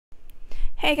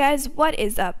Hey guys, what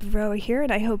is up? Vero here,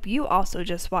 and I hope you also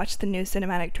just watched the new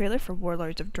cinematic trailer for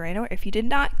Warlords of Draenor. If you did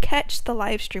not catch the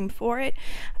live stream for it,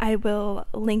 I will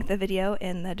link the video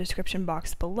in the description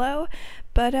box below.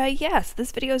 But yes,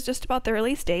 this video is just about the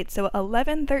release date, so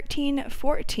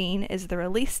 11/13/14 is the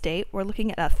release date. We're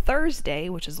looking at a Thursday,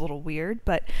 which is a little weird,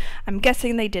 but I'm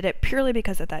guessing they did it purely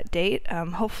because of that date.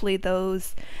 Hopefully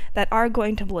those that are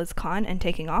going to BlizzCon and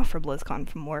taking off for BlizzCon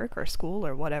from work or school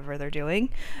or whatever they're doing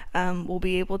will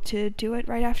be able to do it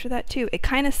right after that too. It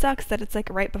kind of sucks that it's like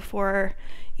right before,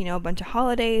 you know, a bunch of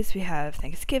holidays. We have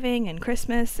Thanksgiving and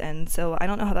Christmas, and so I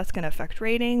don't know how that's going to affect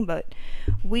rating, but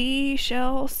we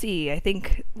shall see. I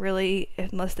think really,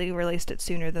 unless they released it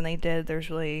sooner than they did,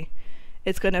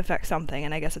 it's going to affect something,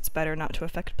 and I guess it's better not to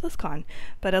affect BlizzCon.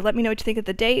 But let me know what you think of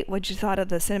the date, what you thought of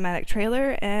the cinematic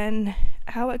trailer, and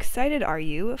how excited are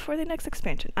you for the next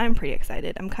expansion? I'm pretty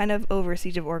excited. I'm kind of over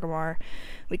Siege of Orgrimmar.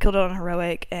 We killed it on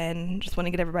Heroic and just want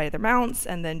to get everybody their mounts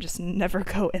and then just never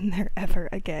go in there ever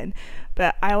again.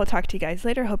 But I will talk to you guys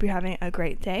later. Hope you're having a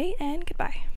great day, and goodbye.